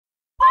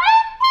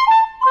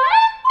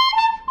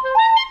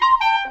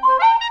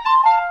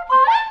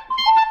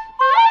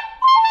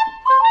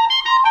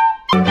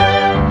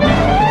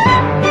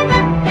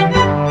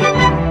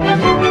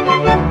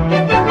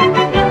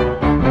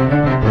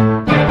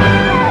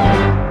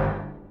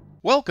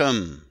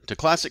Welcome to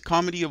Classic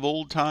Comedy of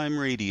Old Time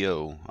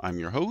Radio. I'm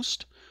your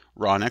host,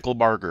 Ron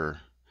Eckelbarger.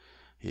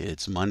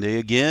 It's Monday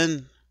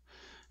again,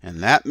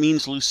 and that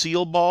means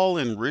Lucille Ball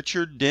and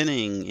Richard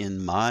Denning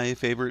in My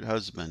Favorite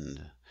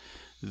Husband.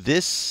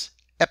 This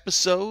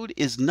episode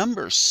is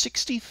number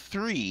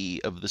 63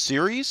 of the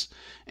series,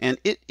 and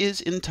it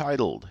is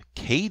entitled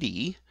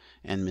Katy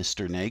and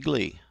Mr.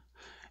 Negley.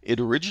 It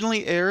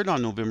originally aired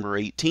on November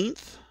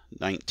 18th,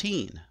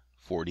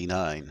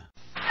 1949.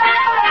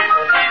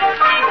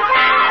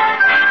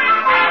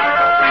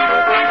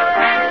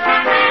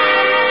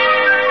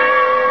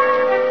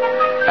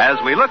 As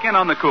we look in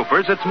on the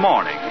Coopers, it's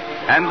morning,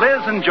 and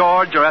Liz and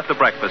George are at the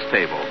breakfast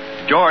table.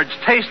 George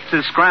tastes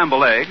his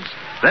scrambled eggs,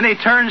 then he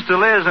turns to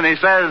Liz and he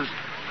says,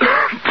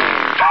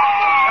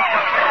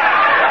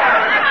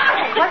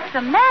 What's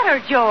the matter,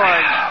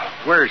 George?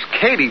 Where's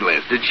Katy,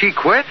 Liz? Did she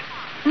quit?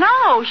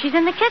 No, she's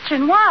in the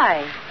kitchen.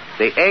 Why?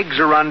 The eggs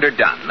are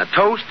underdone, the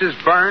toast is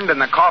burned,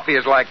 and the coffee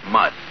is like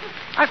mud.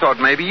 I thought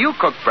maybe you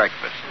cooked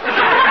breakfast.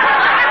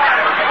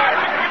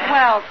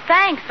 Well,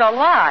 thanks a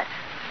lot.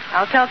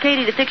 I'll tell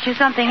Katy to fix you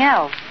something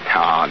else. No,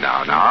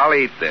 I'll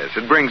eat this.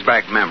 It brings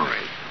back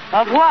memories.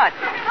 Of what?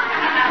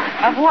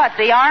 Of what,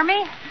 the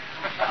army?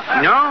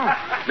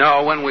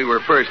 No, when we were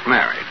first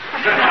married.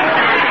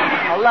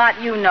 A lot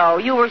you know.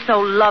 You were so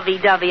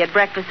lovey-dovey at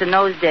breakfast in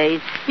those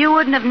days. You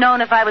wouldn't have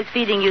known if I was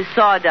feeding you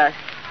sawdust.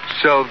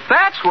 So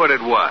that's what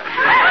it was.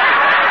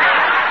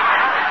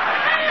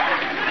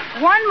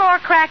 One more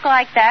crack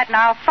like that, and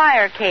I'll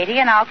fire Katy,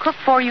 and I'll cook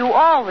for you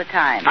all the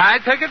time. I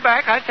take it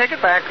back.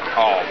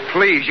 Oh,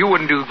 please, you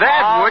wouldn't do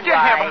that, would you?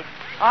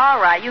 All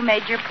right, you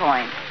made your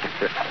point.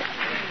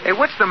 Hey,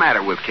 what's the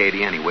matter with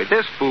Katy anyway?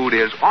 This food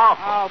is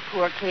awful. Oh,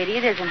 poor Katy,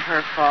 it isn't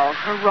her fault.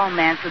 Her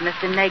romance with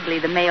Mr. Negley,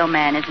 the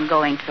mailman, isn't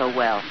going so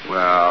well.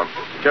 Well,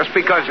 just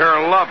because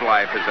her love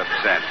life is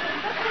upset,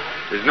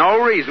 there's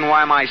no reason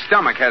why my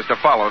stomach has to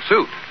follow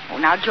suit. Oh,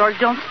 now, George,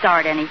 don't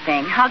start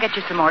anything. I'll get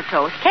you some more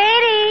toast.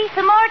 Katy,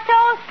 some more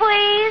toast,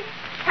 please.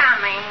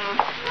 Coming.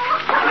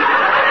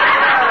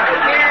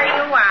 Here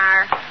you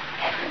are.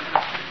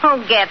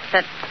 Who gets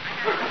it?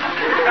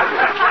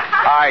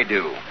 I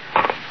do.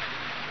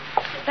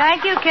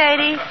 Thank you,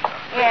 Katy.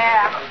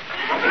 Yeah.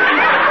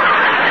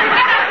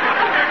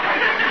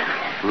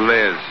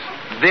 Liz,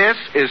 this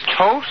is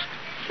toast?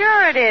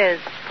 Sure it is.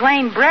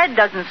 Plain bread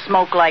doesn't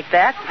smoke like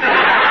that.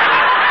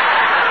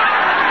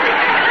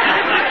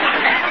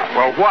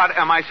 Well, what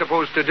am I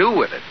supposed to do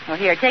with it? Well,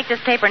 here, take this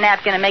paper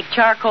napkin and make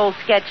charcoal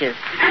sketches.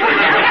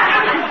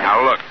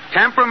 Now, look,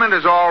 temperament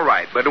is all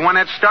right, but when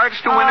it starts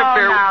to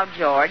interfere... Oh, now,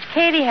 George,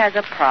 Katy has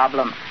a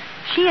problem.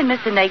 She and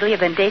Mr. Negley have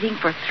been dating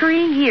for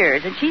 3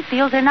 years, and she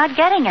feels they're not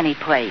getting any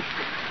place.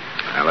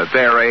 Well, at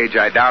their age,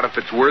 I doubt if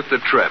it's worth the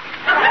trip.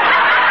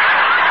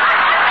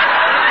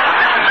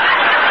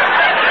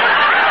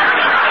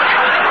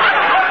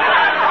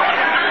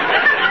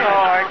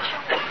 George.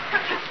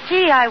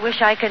 Gee, I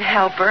wish I could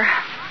help her.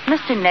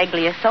 Mr.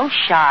 Negley is so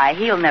shy,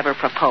 he'll never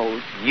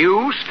propose.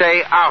 You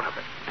stay out of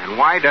it. And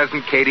why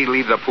doesn't Katy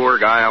leave the poor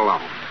guy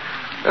alone?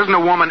 Doesn't a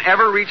woman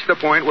ever reach the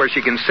point where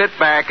she can sit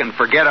back and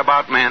forget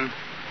about men?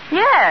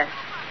 Yes,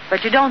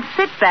 but you don't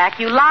sit back,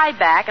 you lie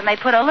back, and they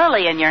put a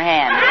lily in your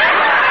hand.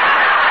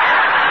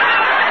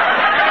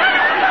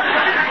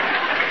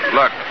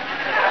 Look,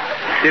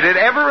 did it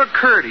ever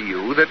occur to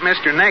you that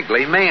Mr.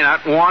 Negley may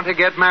not want to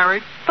get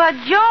married? But,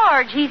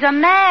 George, he's a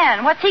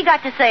man. What's he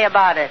got to say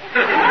about it?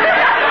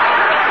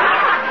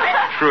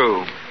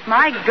 True.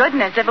 My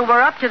goodness, if it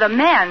were up to the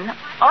men,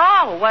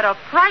 oh, what a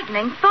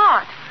frightening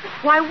thought.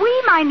 Why,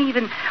 we might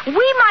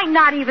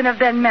not even have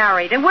been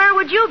married, and where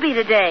would you be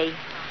today?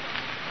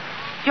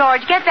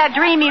 George, get that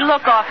dreamy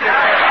look off your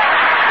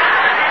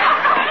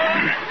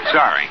face.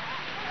 Sorry.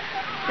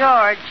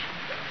 George,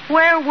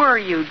 where were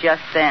you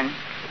just then?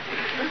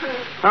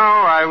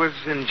 Oh, I was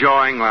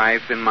enjoying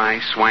life in my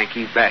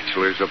swanky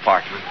bachelor's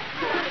apartment.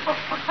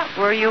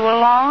 Were you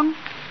alone?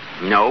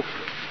 Nope.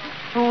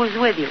 Who was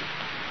with you?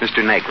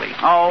 Mr. Negley.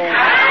 Oh.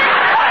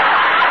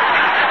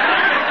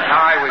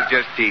 I was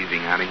just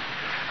teasing, honey.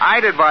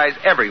 I'd advise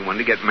everyone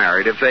to get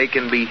married if they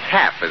can be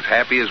half as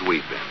happy as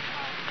we've been.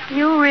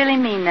 You really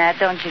mean that,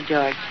 don't you,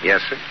 George?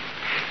 Yes, sir.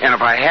 And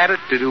if I had it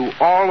to do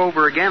all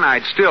over again,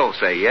 I'd still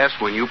say yes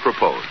when you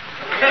proposed.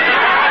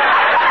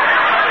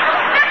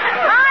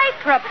 I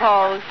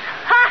proposed?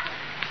 Ha!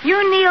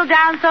 You kneeled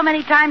down so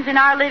many times in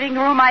our living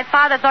room, my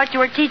father thought you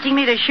were teaching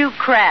me to shoot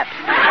crap.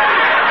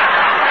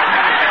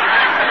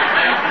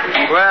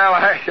 Well,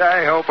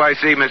 I hope I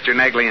see Mr.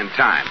 Negley in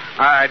time.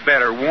 I'd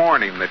better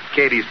warn him that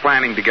Katy's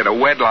planning to get a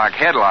wedlock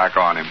headlock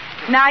on him.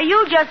 Now,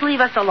 you just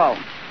leave us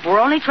alone. We're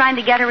only trying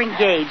to get her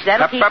engaged.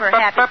 That'll keep her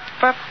happy.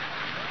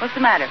 What's the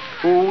matter?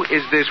 Who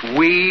is this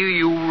we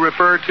you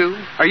refer to?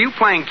 Are you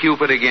playing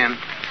Cupid again?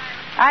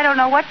 I don't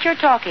know what you're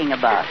talking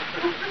about.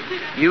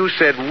 You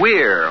said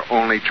we're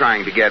only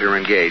trying to get her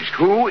engaged.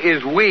 Who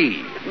is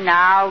we?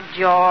 Now,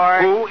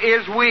 George. Who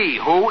is we?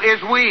 Who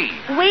is we?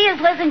 We is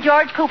Liz and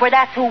George Cooper.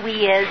 That's who we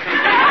is.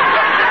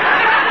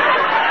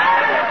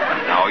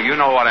 No, You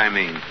know what I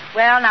mean.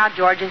 Well, now,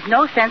 George, there's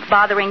no sense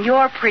bothering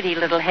your pretty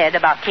little head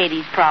about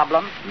Katy's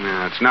problem.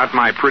 No, it's not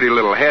my pretty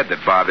little head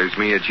that bothers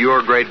me. It's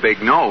your great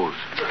big nose.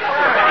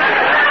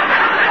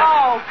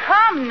 Oh,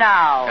 come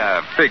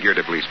now.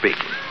 Figuratively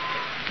speaking.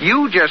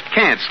 You just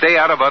can't stay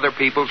out of other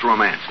people's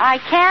romance. I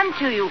can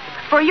to you.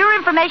 For your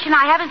information,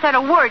 I haven't said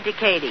a word to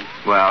Katy.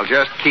 Well,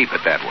 just keep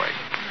it that way.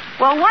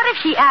 Well, what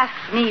if she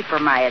asks me for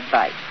my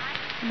advice?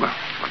 Well,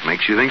 what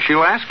makes you think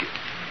she'll ask you?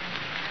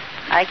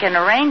 I can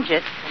arrange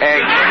it.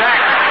 Exactly.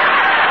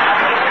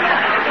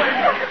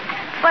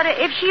 But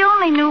if she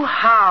only knew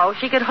how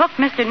she could hook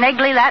Mr.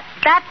 Negley that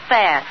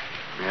fast.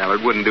 Well,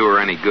 it wouldn't do her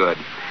any good.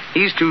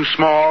 He's too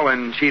small,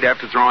 and she'd have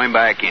to throw him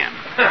back in.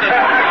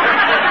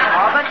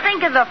 Oh, but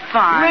think of the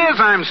fun. Liz,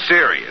 I'm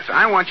serious.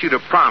 I want you to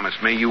promise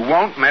me you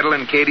won't meddle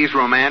in Katy's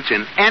romance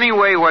in any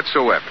way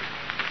whatsoever.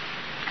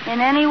 In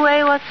any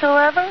way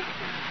whatsoever?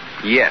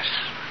 Yes.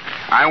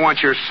 I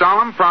want your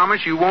solemn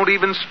promise you won't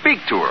even speak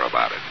to her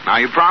about it. Now,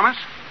 you promise?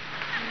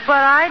 But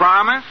I...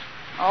 Promise?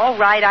 All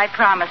right, I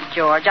promise,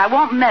 George. I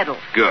won't meddle.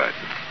 Good.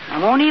 I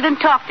won't even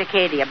talk to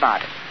Katy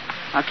about it.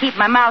 I'll keep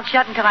my mouth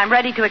shut until I'm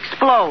ready to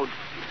explode.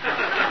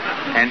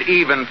 And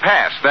even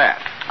past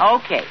that.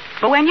 Okay.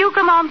 But when you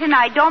come home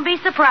tonight, don't be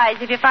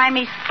surprised if you find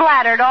me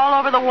splattered all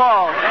over the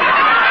walls.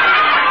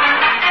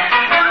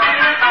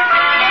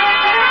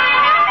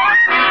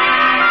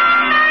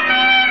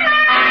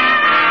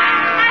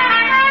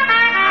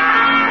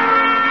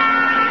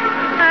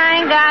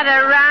 I got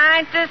a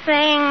right to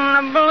sing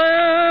the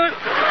blues.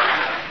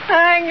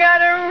 I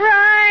got a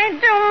right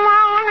to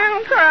moan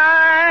and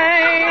cry.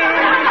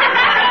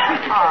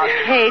 Oh,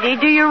 Katy,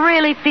 do you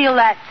really feel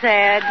that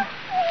sad?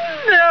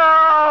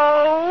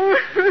 No.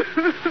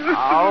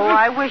 Oh,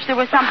 I wish there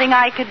was something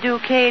I could do,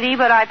 Katy,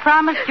 but I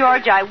promised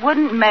George I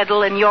wouldn't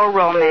meddle in your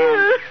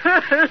romance.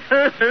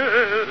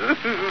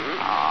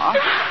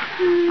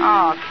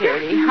 Oh,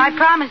 Katy, I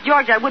promised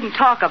George I wouldn't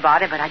talk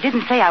about it, but I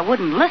didn't say I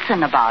wouldn't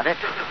listen about it.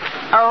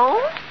 Oh?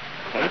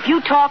 If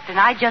you talked and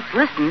I just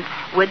listened,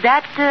 would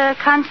that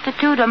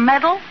constitute a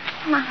meddle?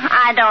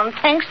 I don't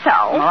think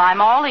so. Well,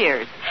 I'm all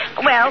ears.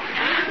 Well,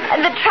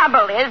 the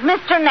trouble is,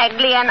 Mr.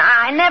 Negley and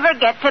I never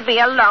get to be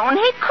alone.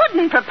 He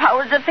couldn't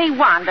propose if he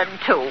wanted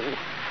to.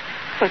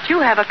 But you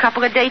have a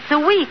couple of dates a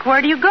week.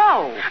 Where do you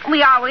go?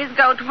 We always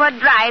go to a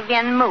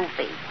drive-in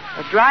movie.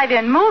 A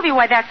drive-in movie?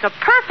 Why, that's a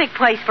perfect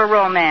place for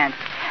romance.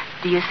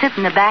 Do you sit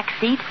in the back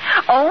seat?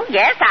 Oh,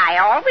 yes, I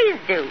always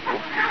do.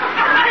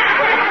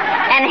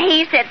 And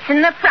he sits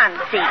in the front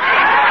seat.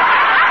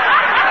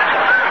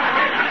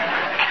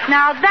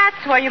 Now,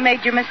 that's where you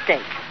made your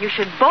mistake. You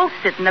should both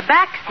sit in the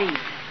back seat.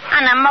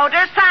 On a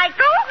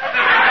motorcycle?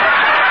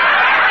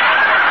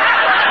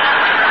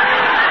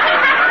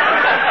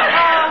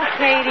 Oh,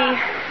 Katy,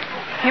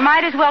 you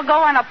might as well go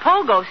on a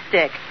pogo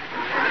stick.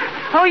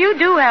 Oh, you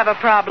do have a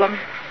problem.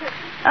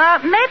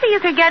 Maybe you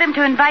could get him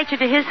to invite you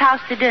to his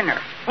house to dinner.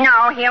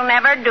 No, he'll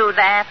never do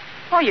that.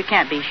 Oh, you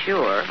can't be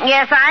sure.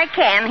 Yes, I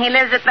can. He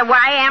lives at the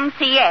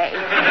YMCA.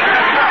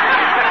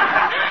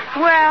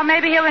 Well,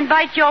 maybe he'll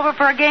invite you over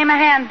for a game of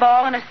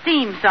handball and a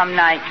steam some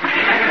night.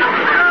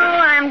 Oh,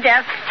 I'm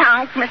just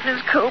skunked,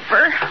 Mrs.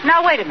 Cooper.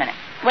 Now, wait a minute.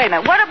 What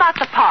about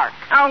the park?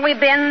 Oh, we've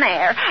been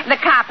there. The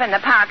cop in the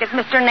park is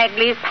Mr.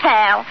 Negley's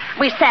pal.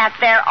 We sat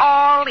there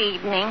all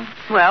evening.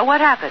 Well,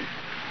 what happened?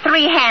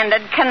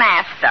 Three-handed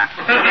canasta.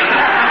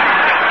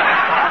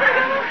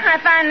 I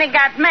finally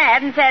got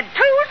mad and said,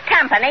 two's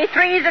company,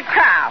 three's a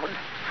crowd.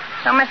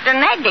 So Mr.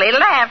 Negley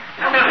left.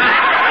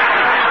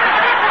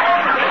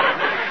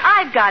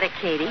 I've got it,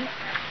 Katy.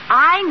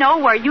 I know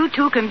where you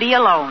two can be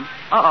alone.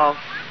 Uh-oh.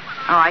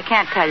 Oh, I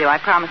can't tell you. I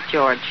promised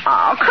George.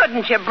 Oh,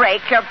 couldn't you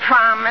break your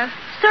promise?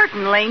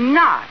 Certainly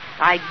not.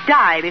 I'd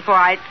die before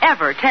I'd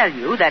ever tell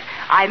you that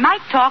I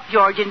might talk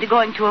George into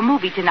going to a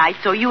movie tonight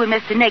so you and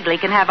Mr. Negley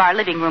can have our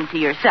living room to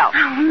yourself.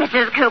 Oh,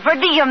 Mrs. Cooper,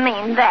 do you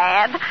mean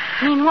that?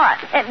 Mean what?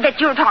 That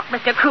you'll talk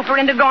Mr. Cooper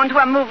into going to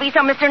a movie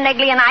so Mr.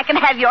 Negley and I can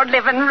have your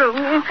living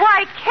room?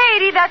 Why,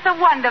 Katy, that's a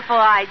wonderful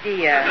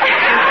idea.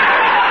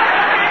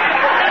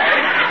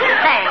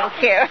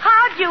 Thank you.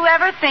 How'd you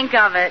ever think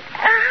of it?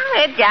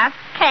 Oh, it just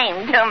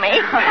came to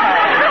me.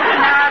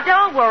 Now,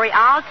 don't worry.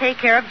 I'll take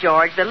care of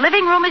George. The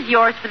living room is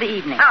yours for the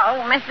evening.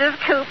 Oh, Mrs.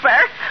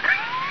 Cooper.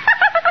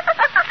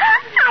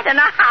 I don't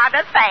know how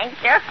to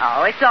thank you.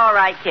 Oh, it's all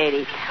right,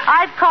 Katy.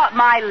 I've caught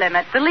my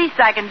limit. The least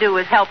I can do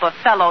is help a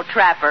fellow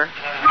trapper.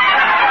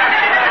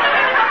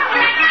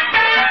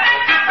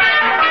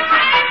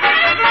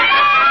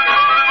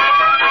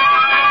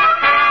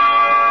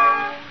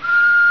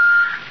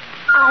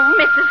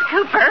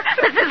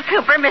 Mrs.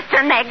 Cooper,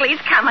 Mr.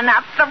 Negley's coming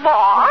up the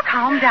walk. Oh,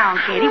 calm down,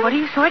 Katy. What are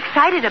you so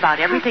excited about?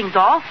 Everything's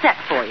all set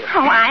for you.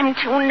 Oh, I'm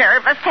too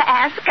nervous to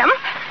ask him.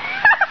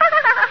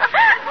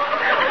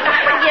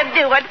 Will you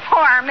do it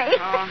for me?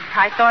 Oh,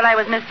 I thought I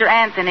was Mr.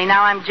 Anthony.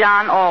 Now I'm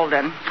John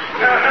Alden.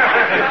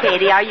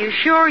 Katy, are you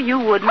sure you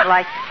wouldn't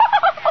like...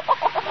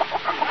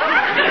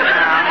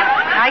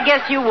 I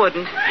guess you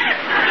wouldn't.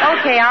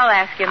 Okay, I'll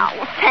ask him.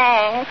 Oh,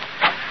 thanks.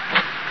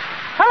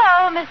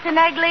 Hello, Mr.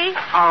 Negley.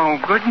 Oh,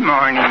 good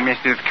morning,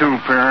 Mrs.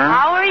 Cooper.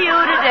 How are you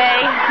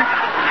today?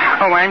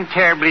 Oh, I'm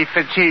terribly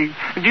fatigued.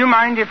 Do you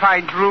mind if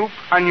I droop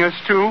on your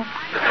stoop?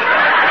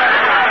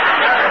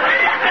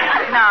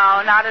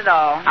 No, not at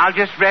all. I'll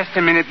just rest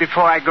a minute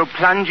before I go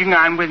plunging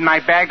on with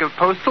my bag of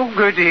postal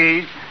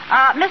goodies.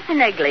 Mr.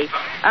 Negley,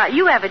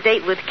 you have a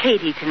date with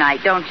Katy tonight,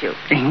 don't you?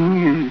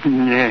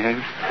 Yes.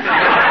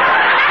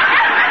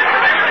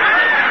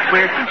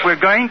 We're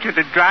going to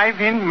the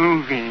drive-in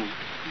movie.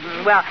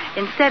 Well,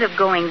 instead of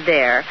going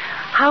there,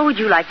 how would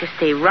you like to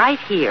stay right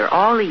here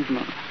all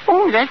evening?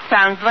 Oh, that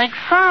sounds like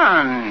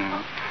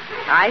fun.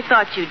 I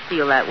thought you'd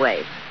feel that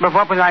way. But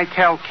what will I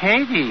tell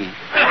Katy?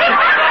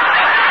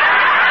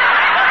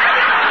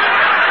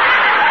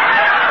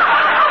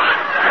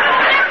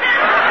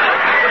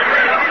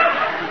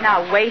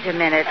 Now, wait a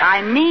minute.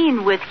 I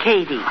mean with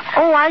Katy.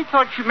 Oh, I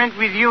thought you meant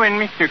with you and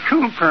Mr.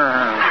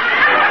 Cooper.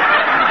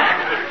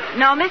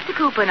 No, Mr.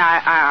 Cooper and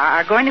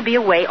I are going to be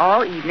away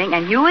all evening,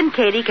 and you and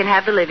Katy can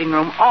have the living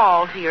room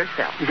all to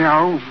yourself.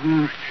 No.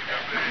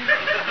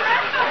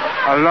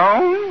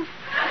 Alone?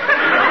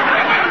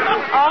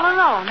 All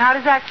alone. How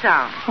does that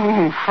sound?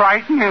 Oh,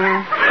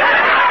 frightening.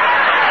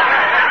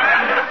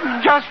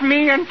 Just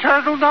me and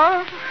Turtle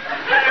Dove?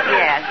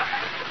 Yes.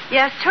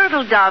 Yes,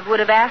 Turtle Dove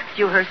would have asked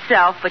you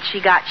herself, but she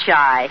got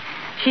shy.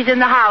 She's in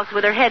the house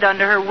with her head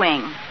under her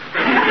wing.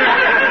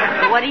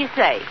 What do you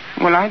say?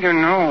 Well, I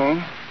don't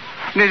know.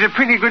 There's a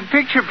pretty good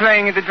picture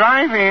playing at the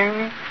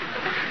drive-in.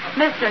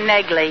 Mr.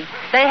 Negley,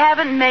 they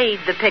haven't made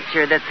the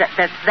picture that's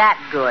that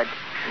good.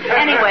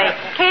 Anyway,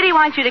 Katy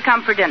wants you to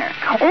come for dinner.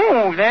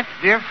 Oh, that's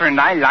different.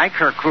 I like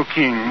her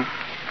cooking.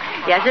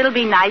 Yes, it'll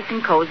be nice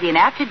and cozy, and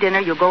after dinner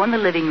you'll go in the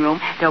living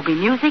room. There'll be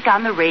music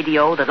on the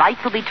radio, the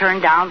lights will be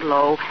turned down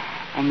low,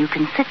 and you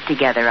can sit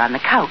together on the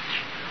couch.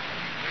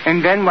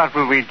 And then what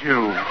will we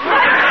do?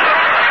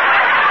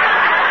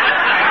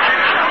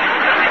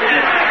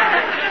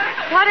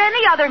 What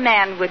any other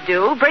man would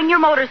do. Bring your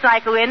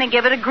motorcycle in and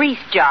give it a grease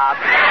job.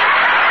 Oh,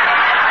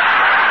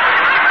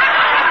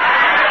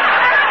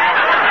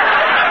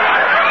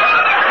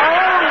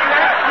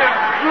 that's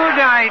a good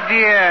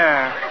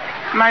idea.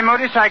 My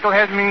motorcycle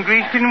hasn't been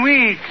greased in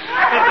weeks.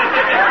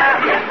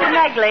 Mr.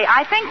 Negley,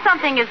 I think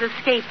something is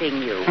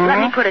escaping you. Let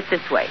me put it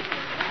this way.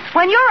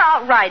 When you're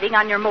out riding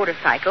on your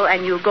motorcycle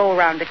and you go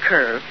around a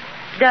curve,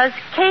 does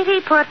Katy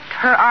put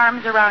her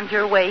arms around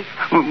your waist?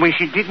 Well,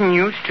 she didn't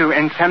used to,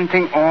 and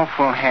something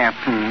awful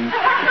happened.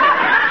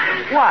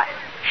 What?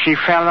 She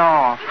fell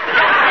off.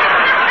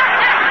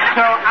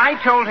 So I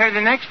told her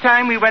the next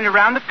time we went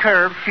around the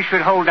curve, she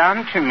should hold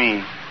on to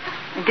me.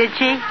 Did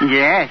she?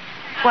 Yes.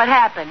 What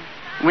happened?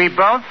 We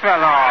both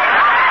fell off.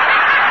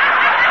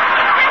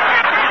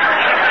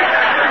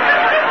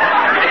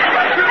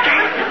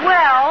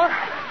 Well,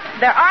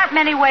 there aren't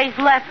many ways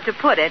left to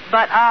put it,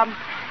 but,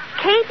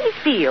 Katy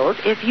feels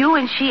if you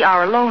and she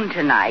are alone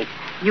tonight,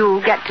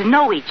 you'll get to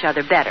know each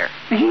other better.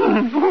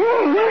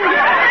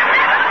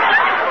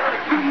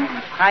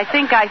 I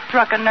think I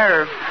struck a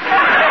nerve.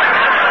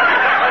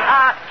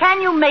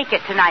 Can you make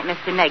it tonight,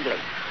 Mr. Negley?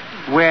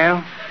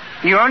 Well,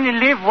 you only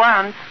live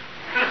once.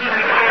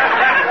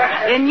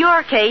 In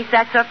your case,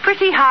 that's a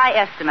pretty high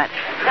estimate.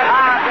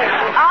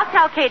 I'll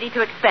tell Katy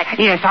to expect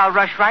you. Yes, I'll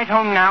rush right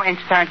home now and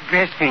start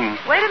dressing.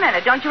 Wait a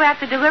minute. Don't you have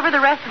to deliver the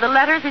rest of the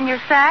letters in your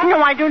sack?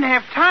 No, I don't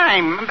have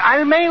time.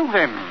 I'll mail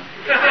them.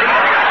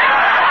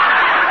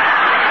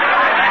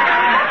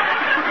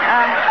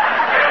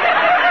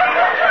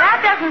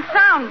 That doesn't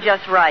sound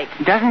just right.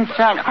 Doesn't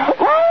sound...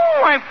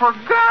 Oh, I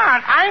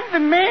forgot. I'm the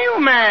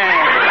mailman.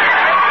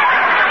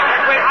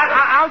 Wait,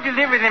 I'll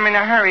deliver them in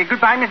a hurry.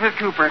 Goodbye, Mrs.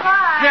 Cooper.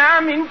 Bye.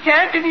 Some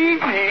enchanted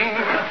evening.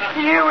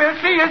 You will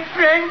see a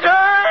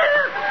stranger.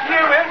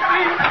 You will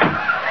see...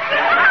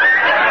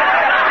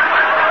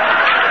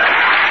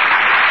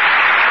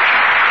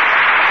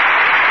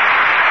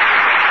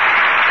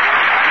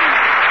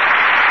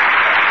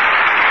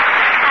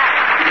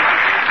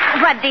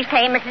 What do you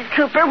say, Mrs.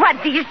 Cooper?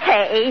 What do you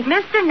say?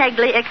 Mr.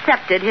 Negley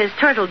accepted his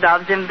Turtle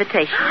Dove's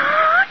invitation.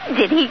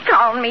 Did he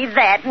call me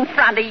that in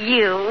front of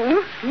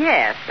you?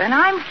 Yes, and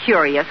I'm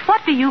curious.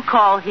 What do you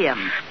call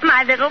him?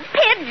 My little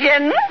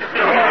pigeon.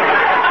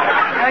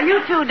 Now,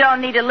 you two don't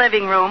need a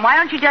living room. Why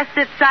don't you just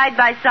sit side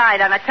by side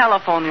on a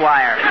telephone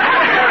wire?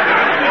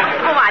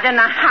 Oh, I don't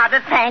know how to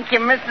thank you,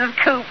 Mrs.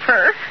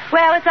 Cooper.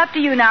 Well, it's up to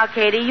you now,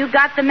 Katy. You've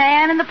got the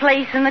man and the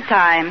place and the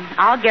time.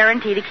 I'll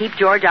guarantee to keep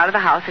George out of the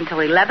house until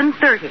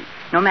 11:30.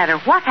 No matter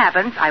what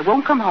happens, I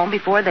won't come home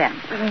before then.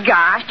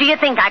 Gosh, do you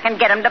think I can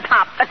get him to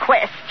pop the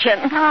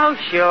question? Oh,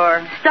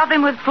 sure. Stuff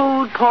him with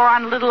food, pour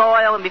on a little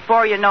oil, and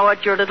before you know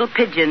it, your little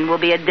pigeon will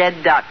be a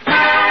dead duck.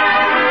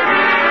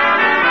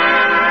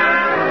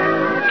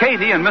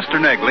 Katy and Mr.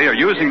 Negley are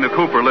using the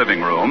Cooper living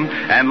room,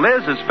 and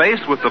Liz is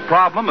faced with the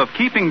problem of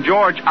keeping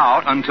George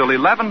out until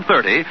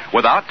 11:30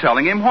 without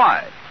telling him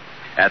why.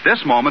 At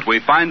this moment, we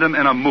find them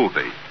in a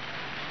movie.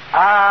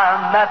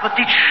 Ah, ma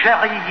petite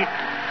chérie,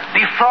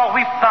 before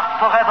we part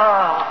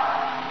forever,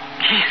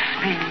 kiss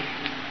me.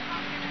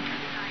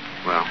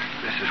 Well,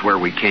 this is where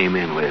we came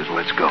in, Liz.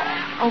 Let's go.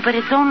 Oh, but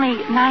it's only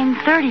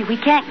 9:30. We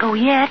can't go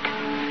yet.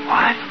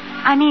 What?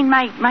 I mean,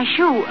 my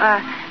shoe.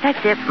 That's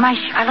it.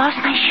 I lost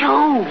my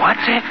shoe.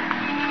 What's it?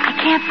 I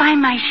can't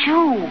find my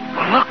shoe.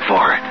 Well, look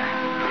for it.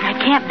 I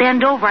can't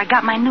bend over. I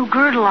got my new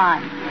girdle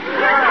on.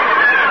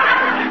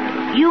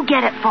 You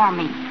get it for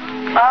me.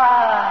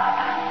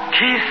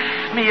 Kiss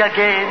me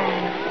again.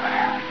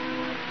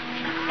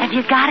 Have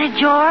you got it,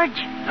 George?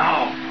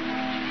 No.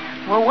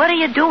 Well, what are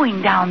you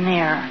doing down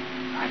there?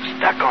 I'm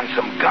stuck on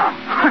some gum.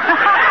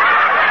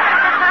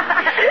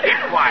 Be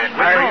quiet.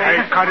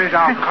 Hey, cut it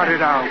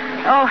out.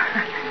 Oh,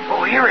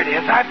 Oh, here it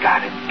is. I've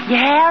got it. you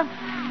have?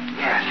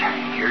 Yes,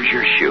 here's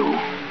your shoe.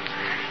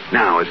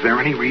 Now, is there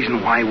any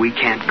reason why we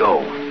can't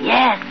go?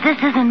 Yes, this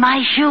isn't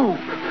my shoe.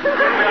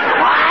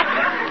 What?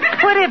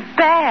 Put it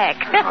back.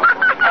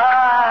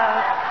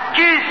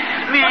 Kiss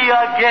me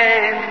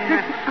again.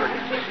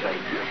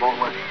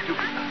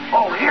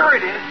 Oh, here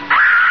it is.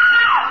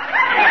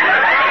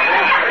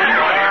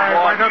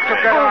 Why don't you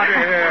get out of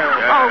here?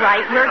 All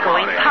right, we're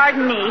going.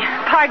 Pardon me.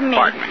 Pardon me.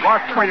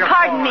 Watch where you're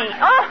Pardon me.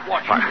 Oh,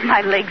 Pardon me.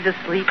 my leg's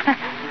asleep.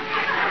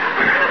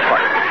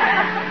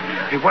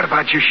 Hey, what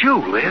about your shoe,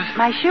 Liz?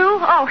 My shoe?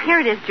 Oh, here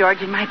it is,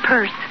 George, in my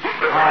purse.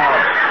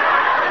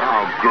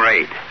 Oh,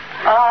 great.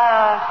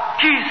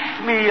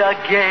 Kiss me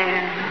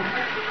again.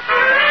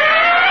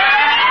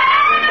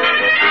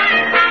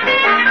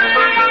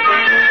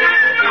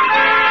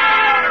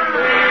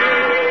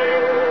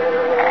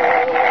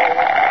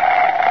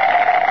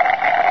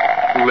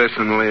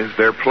 Listen, Liz,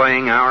 they're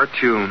playing our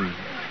tune.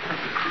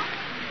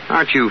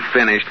 Aren't you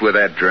finished with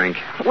that drink?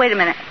 Wait a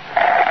minute.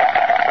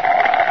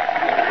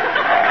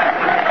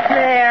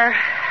 There.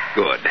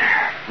 Good.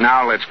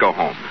 Now let's go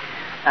home.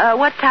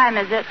 What time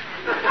is it?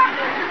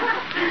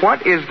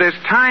 What is this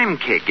time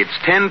kick? It's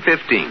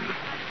 10:15.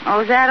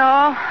 Oh, is that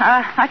all?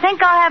 I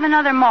think I'll have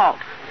another malt.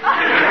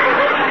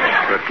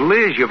 But,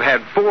 Liz, you've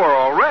had 4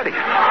 already.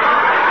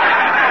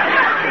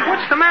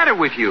 What's the matter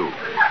with you?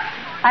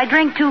 I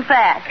drink too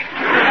fast.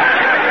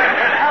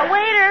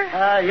 Waiter,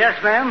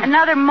 Yes, ma'am.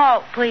 another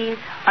malt, please.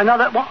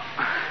 Another one?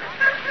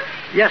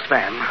 Yes,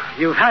 ma'am.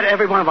 You've had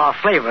every one of our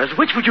flavors.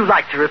 Which would you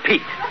like to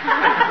repeat?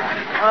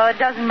 Oh, it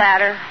doesn't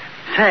matter.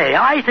 Say,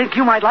 I think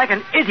you might like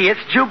an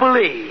idiot's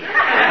jubilee. What's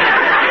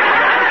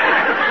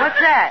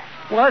that?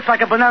 Well, it's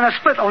like a banana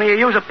split, only you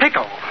use a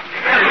pickle.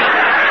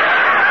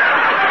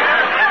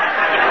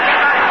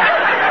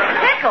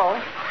 Pickle?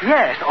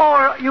 Yes,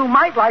 or you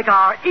might like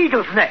our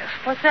eagle's nest.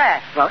 What's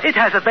that? Well, it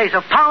has a base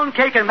of pound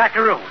cake and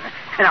macaroon.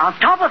 And on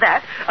top of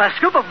that, a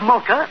scoop of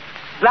mocha,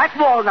 black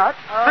walnut,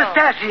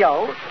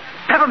 pistachio,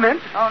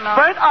 peppermint, Oh, no.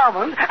 burnt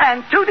almond,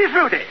 and tutti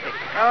frutti.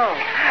 Oh.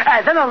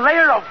 And then a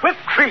layer of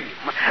whipped cream,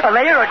 a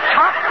layer of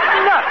chopped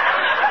nuts,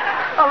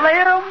 a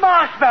layer of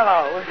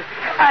marshmallows,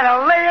 and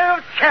a layer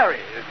of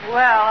cherries.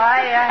 Well,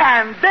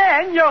 And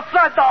then you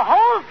flood the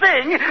whole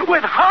thing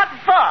with hot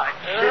fudge.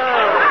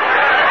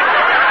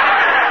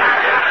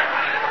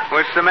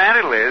 What's the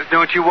matter, Liz?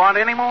 Don't you want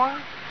any more?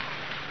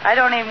 I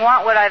don't even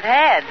want what I've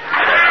had.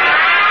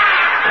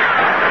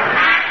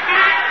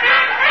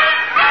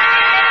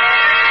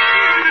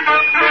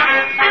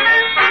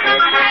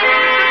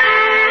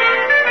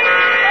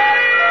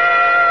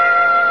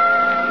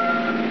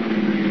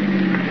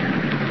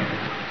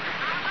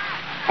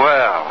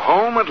 Well,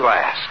 home at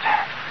last.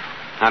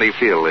 How do you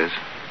feel, Liz?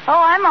 Oh,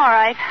 I'm all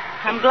right.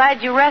 I'm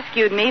glad you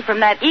rescued me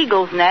from that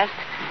eagle's nest.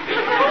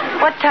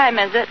 What time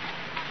is it?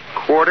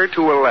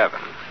 11:15.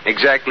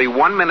 Exactly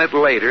 1 minute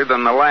later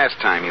than the last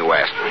time you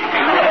asked me.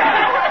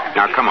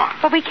 Now, come on.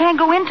 But we can't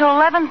go in till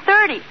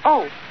 11:30.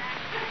 Oh,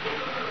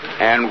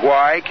 And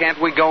why can't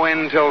we go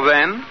in till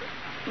then?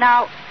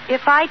 now,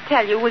 if I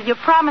tell you, will you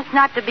promise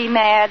not to be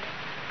mad?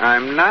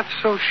 I'm not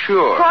so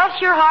sure.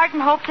 Cross your heart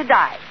and hope to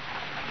die.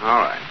 All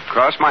right.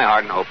 Cross my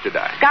heart and hope to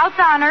die. Scout's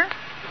honor.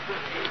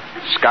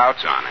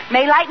 Scout's on it.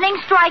 May lightning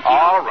strike you.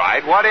 All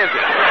right. What is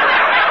it?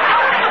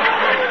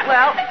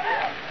 Well,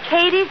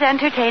 Katy's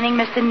entertaining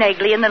Mr.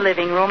 Negley in the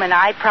living room, and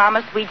I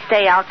promised we'd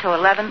stay out till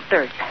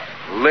 11:30.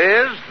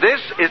 Liz,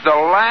 this is the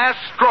last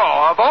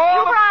straw of all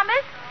You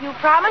promised? You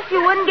promised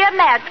you wouldn't get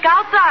mad.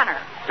 Scout's honor.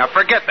 Now,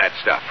 forget that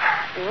stuff.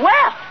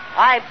 Well,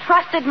 I've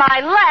trusted my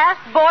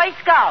last Boy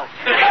Scout.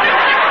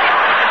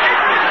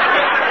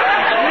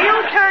 You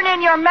turn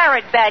in your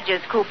merit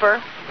badges,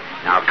 Cooper.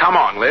 Now, come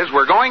on, Liz.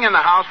 We're going in the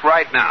house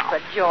right now.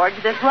 But, George,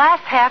 this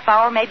last half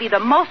hour may be the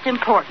most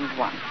important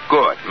one.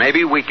 Good.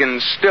 Maybe we can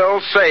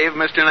still save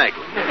Mr.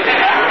 Negley.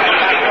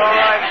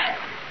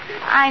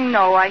 I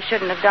know I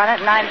shouldn't have done it,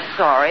 and I'm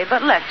sorry,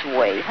 but let's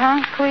wait,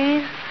 huh,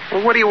 please?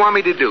 Well, what do you want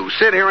me to do?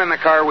 Sit here in the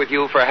car with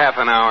you for half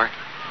an hour?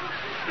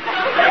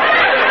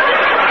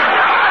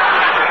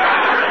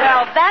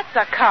 Well, that's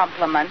a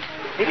compliment.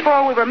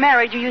 Before we were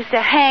married, you used to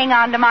hang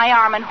onto my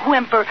arm and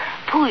whimper,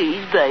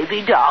 "Please,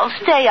 baby doll,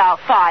 stay out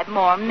 5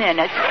 more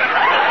minutes.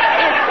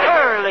 It's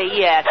early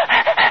yet."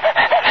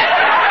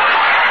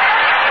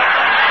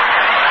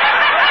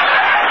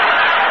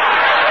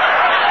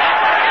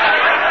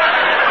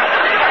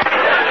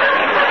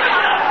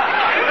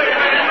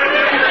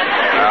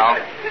 Well,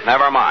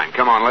 Never mind.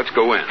 Come on, let's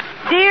go in.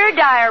 Dear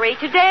Diary,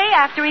 today,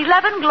 after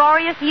 11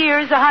 glorious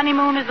years, the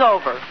honeymoon is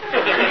over.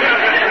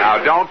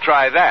 Now, don't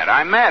try that.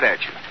 I'm mad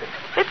at you.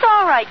 It's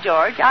all right,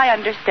 George. I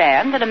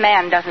understand that a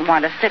man doesn't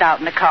want to sit out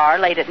in the car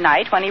late at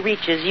night when he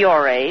reaches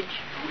your age.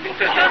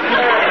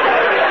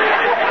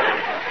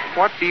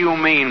 What do you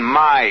mean,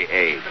 my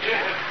age?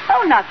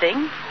 Oh,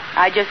 nothing.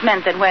 I just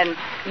meant that when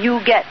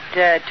you get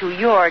to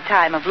your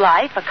time of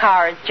life, a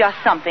car is just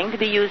something to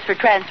be used for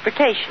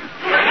transportation.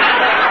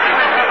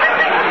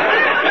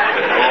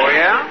 Oh,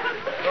 yeah?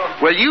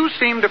 Well, you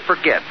seem to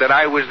forget that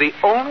I was the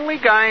only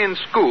guy in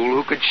school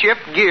who could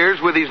shift gears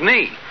with his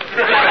knee.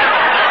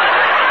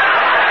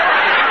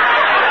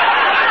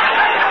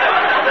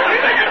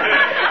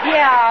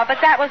 Yeah, but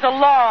that was a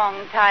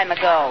long time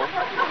ago.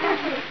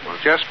 Well,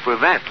 just for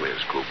that,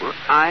 Liz Cooper,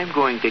 I'm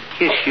going to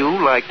kiss you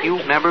like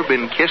you've never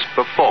been kissed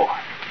before.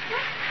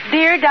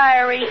 Dear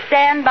Diary,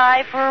 stand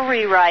by for a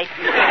rewrite.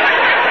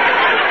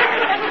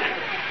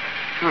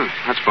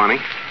 That's funny.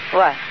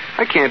 What?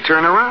 I can't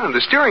turn around.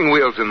 The steering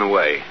wheel's in the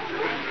way.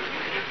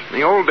 In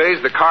the old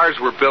days, the cars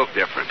were built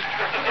different.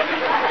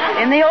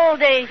 In the old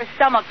days, the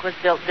stomach was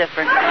built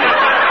different.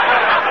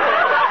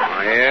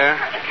 Oh, yeah?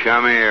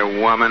 Come here,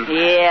 woman.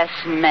 Yes,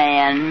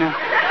 man.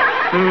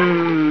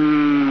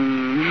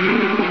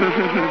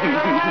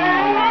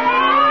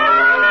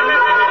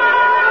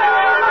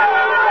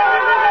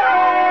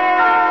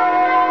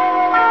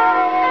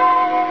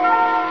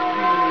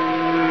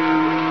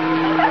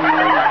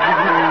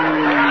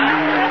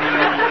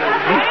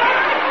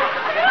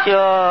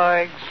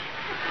 George,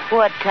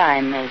 what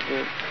time is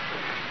it?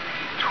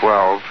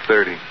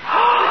 12:30.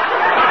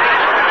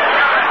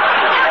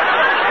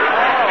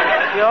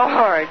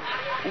 George,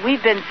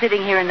 we've been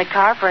sitting here in the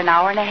car for an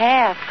hour and a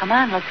half. Come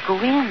on, let's go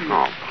in.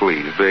 Oh,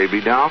 please,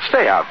 baby doll.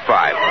 Stay out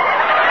 5 minutes.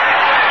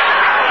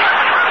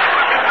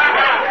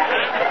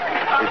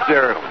 It's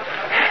early.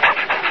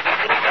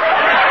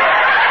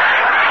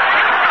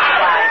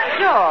 Why,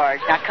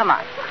 George, now come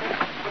on.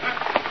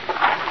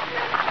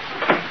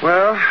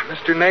 Well,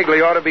 Mr.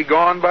 Negley ought to be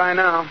gone by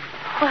now.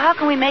 Well, how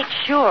can we make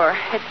sure?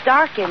 It's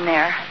dark in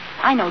there.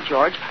 I know,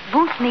 George.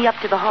 Boost me up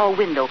to the hall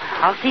window.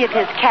 I'll see if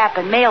his cap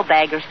and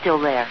mailbag are still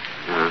there.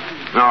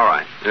 All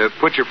right.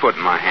 Put your foot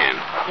in my hand.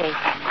 Okay.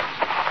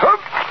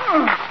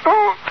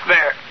 Oh,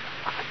 there.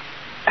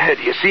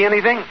 Do you see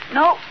anything?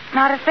 No,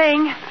 not a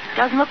thing.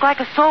 Doesn't look like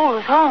a soul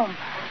is home.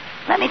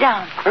 Let me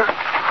down.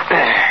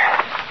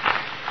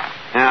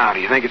 Now, do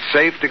you think it's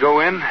safe to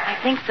go in? I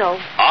think so.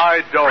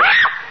 I don't.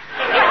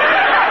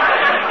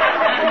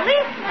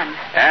 Policeman.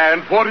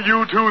 And what do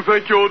you two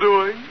think you're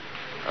doing?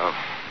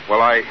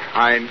 Well,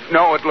 I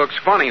know it looks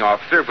funny,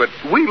 officer, but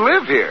we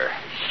live here.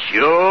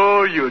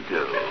 Sure you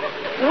do.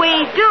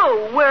 We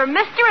do. We're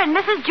Mr. and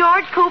Mrs.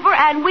 George Cooper,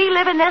 and we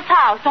live in this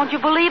house. Don't you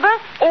believe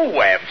us?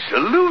 Oh,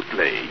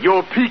 absolutely.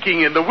 You're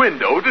peeking in the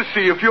window to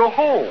see if you're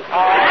home.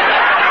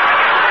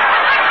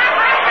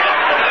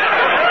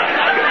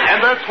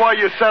 And that's why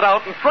you sat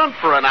out in front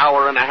for an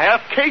hour and a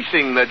half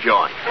casing the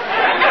joint.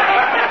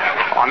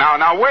 Oh,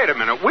 now, wait a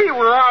minute. We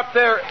were out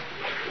there...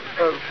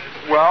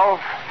 well...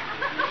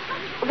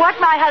 What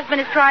my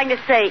husband is trying to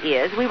say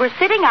is we were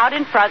sitting out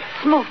in front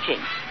smooching.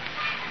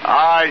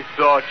 I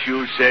thought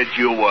you said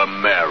you were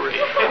married.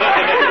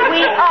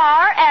 We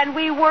are, and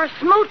we were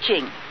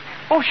smooching.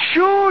 Oh,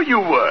 sure you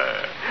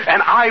were.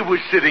 And I was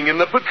sitting in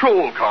the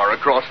patrol car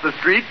across the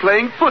street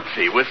playing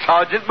footsie with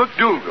Sergeant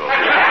McDougal.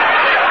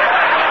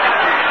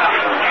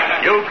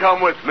 You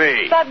come with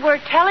me. But we're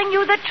telling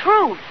you the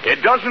truth.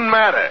 It doesn't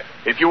matter.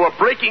 If you were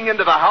breaking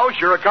into the house,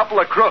 you're a couple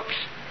of crooks.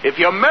 If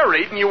you're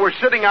married and you were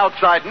sitting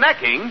outside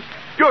necking,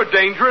 you're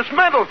dangerous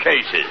mental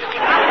cases.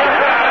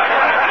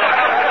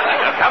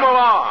 Now, come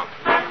along.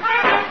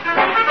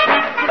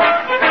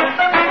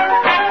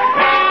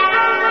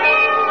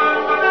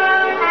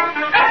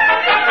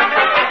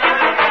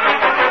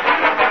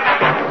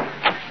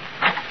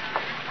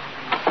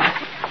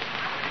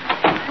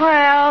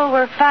 Well,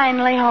 we're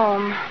finally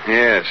home.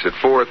 Yes, at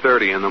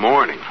 4:30 in the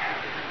morning.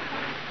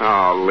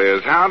 Oh,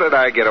 Liz, how did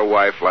I get a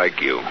wife like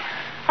you?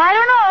 I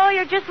don't know.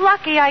 You're just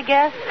lucky, I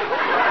guess.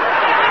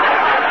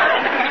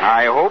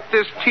 I hope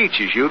this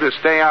teaches you to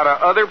stay out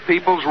of other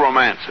people's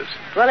romances.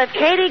 Well, if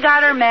Katy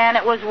got her man,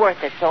 it was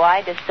worth it, so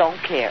I just don't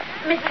care.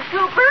 Mrs.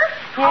 Cooper?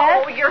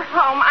 Yes? Oh, you're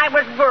home. I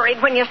was worried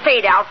when you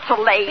stayed out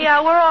so late.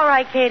 Yeah, we're all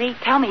right, Katy.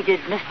 Tell me,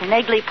 did Mr.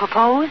 Negley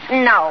propose?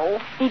 No.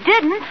 He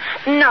didn't?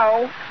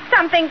 No.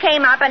 Something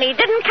came up and he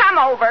didn't come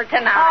over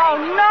tonight. Oh,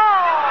 no!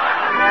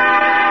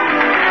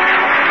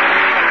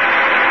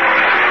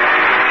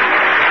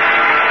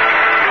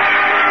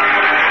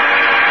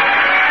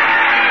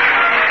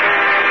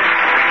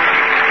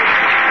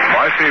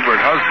 My Favorite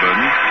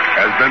Husband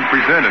has been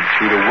presented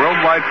through the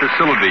worldwide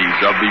facilities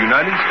of the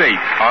United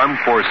States Armed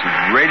Forces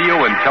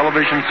Radio and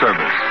Television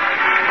Service.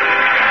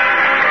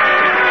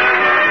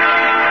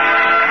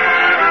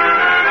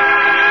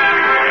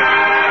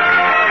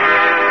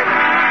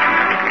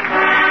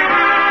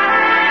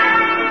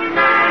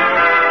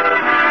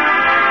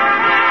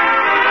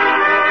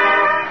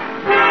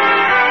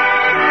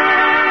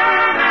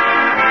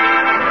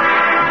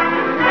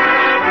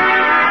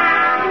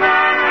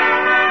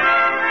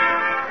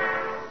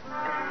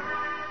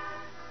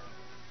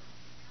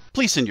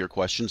 Please send your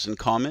questions and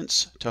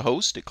comments to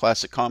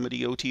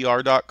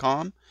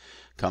host@classiccomedyotr.com.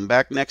 Come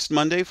back next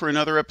Monday for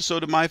another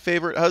episode of My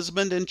Favorite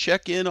Husband, and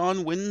check in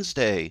on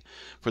Wednesday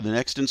for the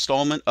next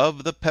installment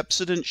of The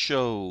Pepsodent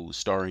Show,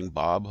 starring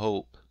Bob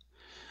Hope.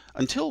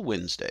 Until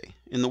Wednesday,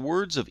 in the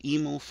words of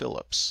Emo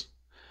Phillips,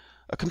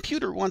 a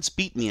computer once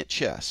beat me at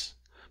chess,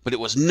 but it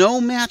was no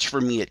match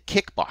for me at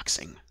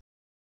kickboxing.